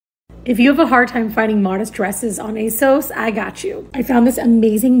If you have a hard time finding modest dresses on ASOS, I got you. I found this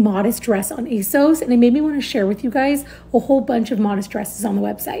amazing modest dress on ASOS and it made me want to share with you guys a whole bunch of modest dresses on the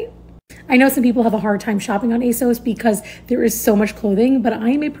website. I know some people have a hard time shopping on ASOS because there is so much clothing, but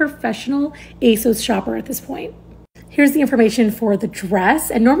I am a professional ASOS shopper at this point. Here's the information for the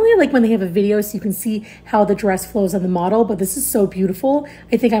dress. And normally I like when they have a video so you can see how the dress flows on the model, but this is so beautiful.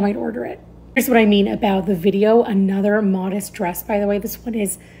 I think I might order it. Here's what I mean about the video. Another modest dress, by the way. This one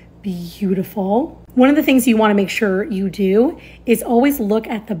is beautiful. One of the things you want to make sure you do is always look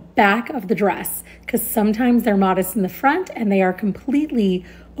at the back of the dress because sometimes they're modest in the front and they are completely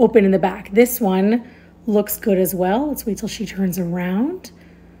open in the back. This one looks good as well. Let's wait till she turns around.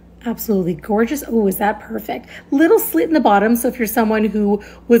 Absolutely gorgeous. Oh, is that perfect? Little slit in the bottom. So if you're someone who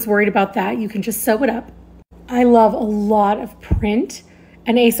was worried about that, you can just sew it up. I love a lot of print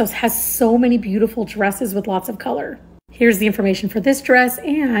and ASOS has so many beautiful dresses with lots of color. Here's the information for this dress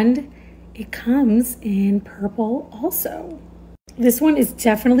and it comes in purple also. This one is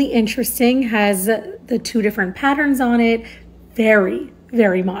definitely interesting, has the two different patterns on it. Very,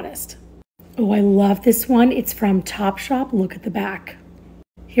 very modest. Oh, I love this one. It's from Topshop. Look at the back.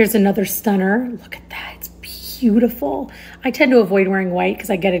 Here's another stunner. Look at that, it's beautiful. I tend to avoid wearing white because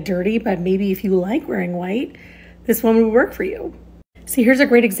I get it dirty, but maybe if you like wearing white, this one would work for you. See, here's a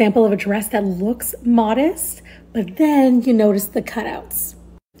great example of a dress that looks modest, but then you notice the cutouts.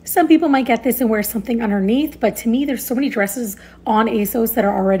 Some people might get this and wear something underneath, but to me, there's so many dresses on ASOS that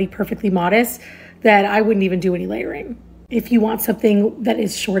are already perfectly modest that I wouldn't even do any layering. If you want something that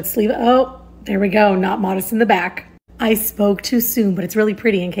is short sleeve, oh, there we go, not modest in the back. I spoke too soon, but it's really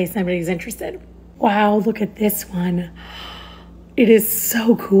pretty in case anybody's interested. Wow, look at this one. It is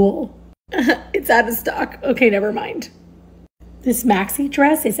so cool. It's out of stock. Okay, never mind. This maxi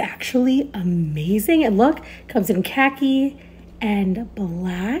dress is actually amazing. And look, comes in khaki and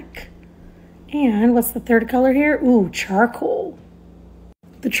black. And what's the third color here? Ooh, charcoal.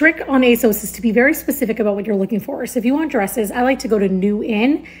 The trick on ASOS is to be very specific about what you're looking for. So if you want dresses, I like to go to New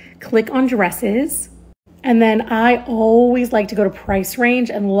In, click on dresses. And then I always like to go to price range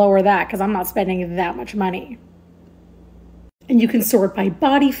and lower that because I'm not spending that much money. And you can sort by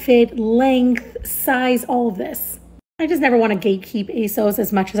body fit, length, size, all of this. I just never want to gatekeep ASOS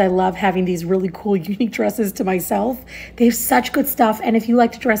as much as I love having these really cool, unique dresses to myself. They have such good stuff. And if you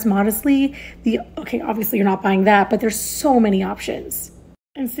like to dress modestly, okay, obviously you're not buying that, but there's so many options.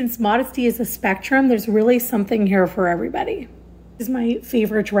 And since modesty is a spectrum, there's really something here for everybody. This is my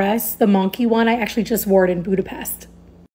favorite dress, the monkey one. I actually just wore it in Budapest.